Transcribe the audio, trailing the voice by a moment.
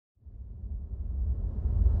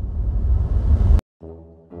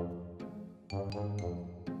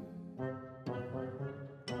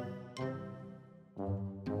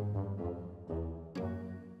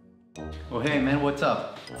Oh hey man, what's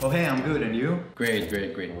up? Oh hey, I'm good, and you? Great.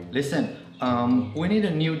 Listen, we need a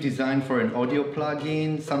new design for an audio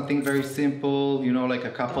plugin, something very simple, you know, like a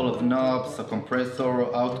couple of knobs, a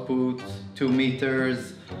compressor, output, 2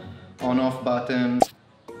 meters, on-off button.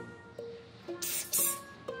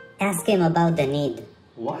 Ask him about the need.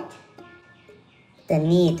 What? The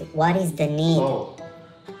need. What is the need? Oh,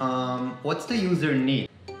 what's the user need?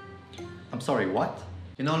 I'm sorry, what?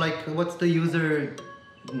 You know, like, what's the user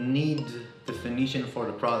need definition for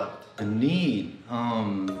the product? A need?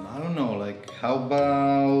 I don't know, like, how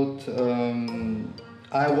about,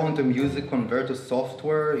 I want a music converter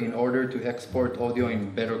software in order to export audio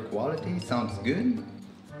in better quality? Sounds good?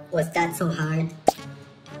 Was that so hard?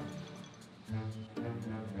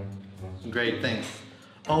 Great, thanks.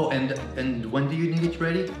 Oh, and when do you need it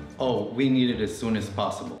ready? Oh, we need it as soon as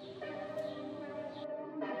possible.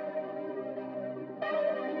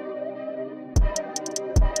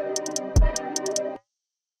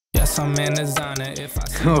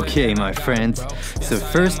 Okay, my friends, so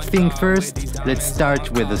first thing first, let's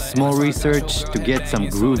start with a small research to get some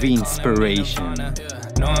groovy inspiration.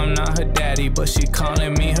 No, I'm not her daddy, but she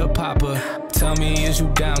calling me her papa. Tell me, is you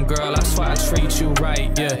down, girl? I swear I treat you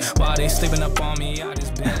right, yeah. While they sleeping up on me, I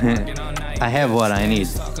just been working all night. I have what I need,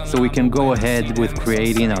 so we can go ahead with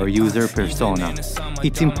creating our user persona.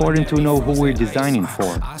 It's important to know who we're designing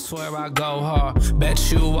for. I swear I go hard,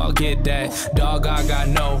 bet you I'll get that. Dog, I got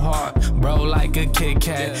no heart, bro, like a Kit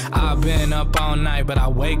Kat. I've been up all night, but I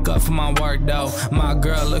wake up for my work though. My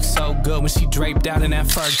girl looks so good when she draped out in that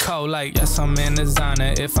fur coat. Like, yes, I'm in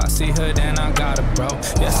designer. If I see her, then I got her, bro.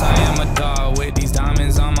 Yes, I am a dog with these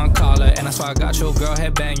diamonds on my collar, and that's why I got your girl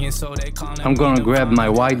head banging, so they call I'm gonna grab my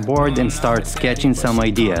whiteboard and start sketching some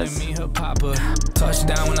ideas.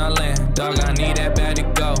 Touchdown when I land, dog, I need that bad to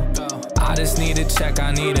go. I just need a check,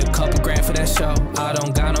 I need a couple grand for that show. I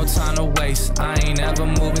don't got no time to waste, I ain't ever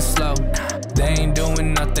moving slow. They ain't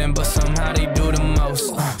doing nothing, but somehow they do the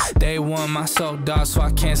most. They want my soul, dog, so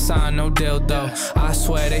I can't sign no deal though. I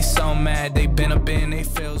swear they so mad, they been up in they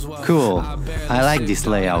feels well. Cool, I like this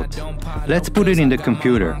layout. Let's put it in the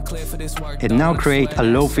computer. And now create a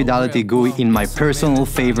low fidelity GUI in my personal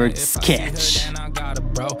favorite, Sketch.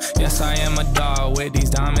 Yes, I am a dog with these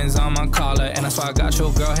diamonds on my collar, and that's why I got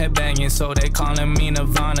your girl head banging, so they calling me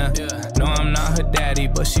Nirvana. No, I'm not her daddy,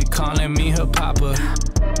 but she calling me her papa.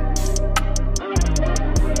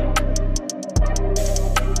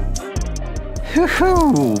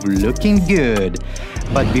 Hoo-hoo, looking good.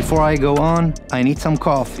 But before I go on, I need some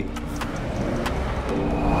coffee.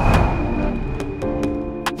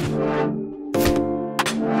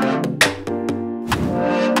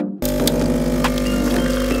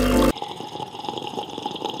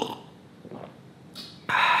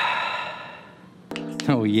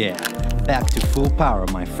 Oh yeah, back to full power,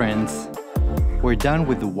 my friends. We're done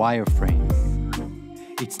with the wireframes.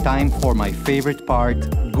 It's time for my favorite part,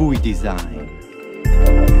 GUI design.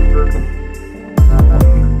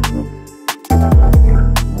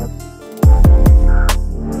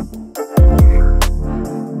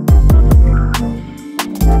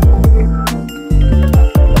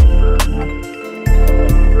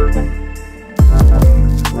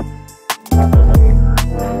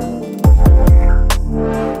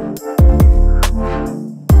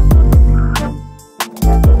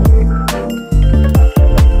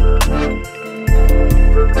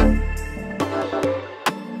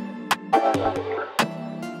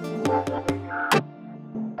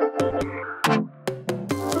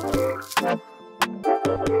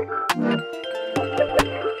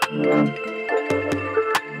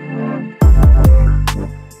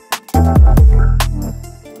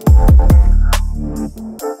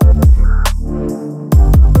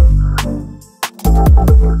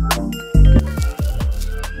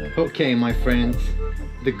 Okay, my friends,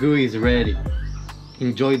 the GUI is ready.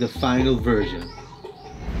 Enjoy the final version.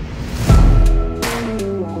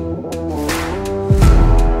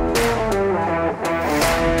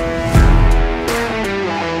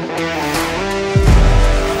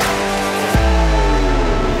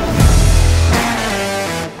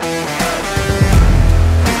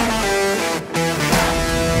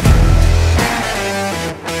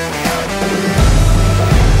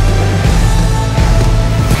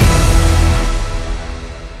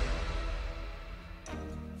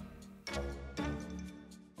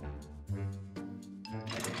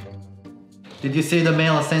 Did you see the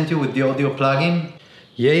mail I sent you with the audio plugin?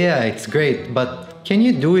 Yeah, it's great, but can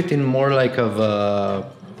you do it in more like of a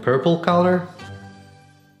purple color?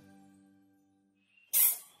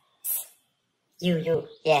 You.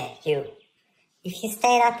 If you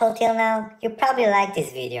stayed up until now, you probably like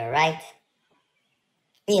this video, right?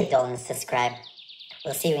 Please don't subscribe.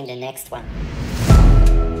 We'll see you in the next one.